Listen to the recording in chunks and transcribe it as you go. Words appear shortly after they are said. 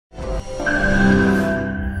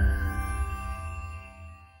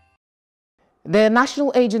The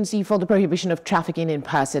National Agency for the Prohibition of Trafficking in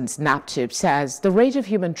Persons, NAPTIP, says the rate of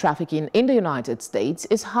human trafficking in the United States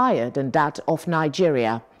is higher than that of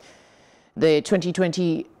Nigeria. The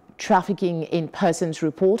 2020 Trafficking in Persons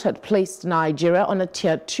report had placed Nigeria on a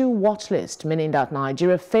Tier 2 watch list, meaning that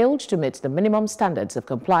Nigeria failed to meet the minimum standards of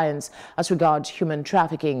compliance as regards human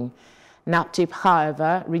trafficking. NAPTIP,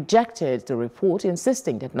 however, rejected the report,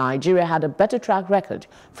 insisting that Nigeria had a better track record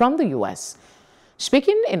from the U.S.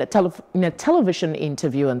 Speaking in a television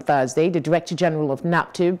interview on Thursday, the Director General of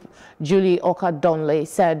NAPTIP, Julie Oka-Donley,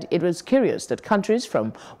 said it was curious that countries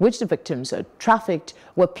from which the victims are trafficked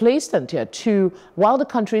were placed on Tier 2, while the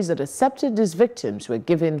countries that accepted these victims were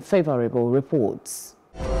given favorable reports.